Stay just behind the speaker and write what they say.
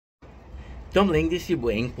Dumbling, this is your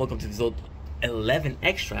boy. Welcome to episode 11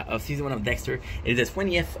 extra of season 1 of Dexter. It is the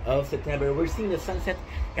 20th of September. We're seeing the sunset.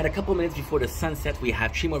 Got a couple minutes before the sunset. We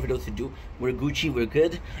have 3 more videos to do. We're Gucci, we're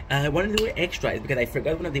good. I wanted to do extra is because I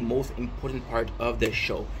forgot one of the most important part of the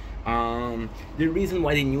show. The reason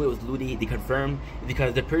why they knew it was Ludi, they confirmed,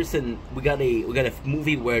 because the person we got a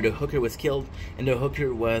movie where the hooker was killed, and the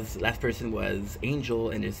hooker last person was Angel,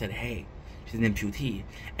 and they said, hey, she's an amputee.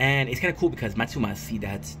 And it's kind of cool because Matsuma see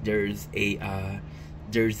that there's the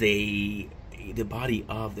body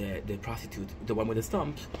of the prostitute, the one with the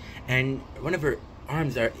stumps, and one of her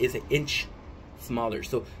arms is an inch smaller.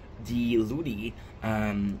 So the Ludi,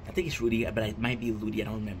 I think it's Rudy, but it might be Ludi, I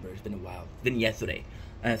don't remember, it's been a while, it's been yesterday.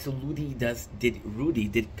 So Rudy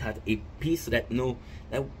did cut a piece so that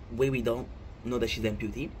way we don't know that she's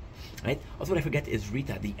amputee, right? Also, what I forget is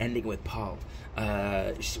Rita, the ending with Paul.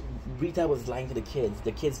 Rita was lying to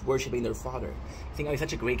the kids worshiping their father, saying, oh, he's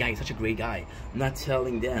such a great guy, not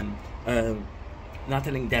telling them,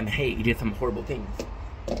 hey, he did some horrible things.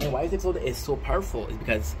 And why this episode is so powerful is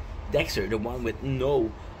because Dexter, the one with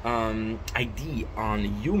no ID on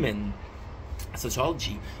human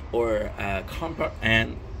sociology or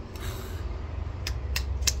and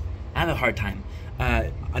I have a hard time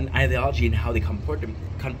an ideology in how they comport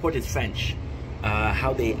is French,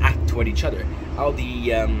 how they act toward each other, how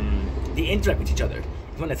they interact with each other.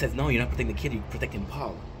 The one that says, no, you're not protecting the kid, you're protecting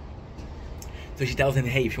Paul. So she tells him,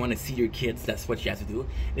 hey, if you want to see your kids, that's what you have to do.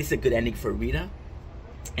 This is a good ending for Rita,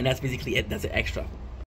 and that's basically it. That's an extra.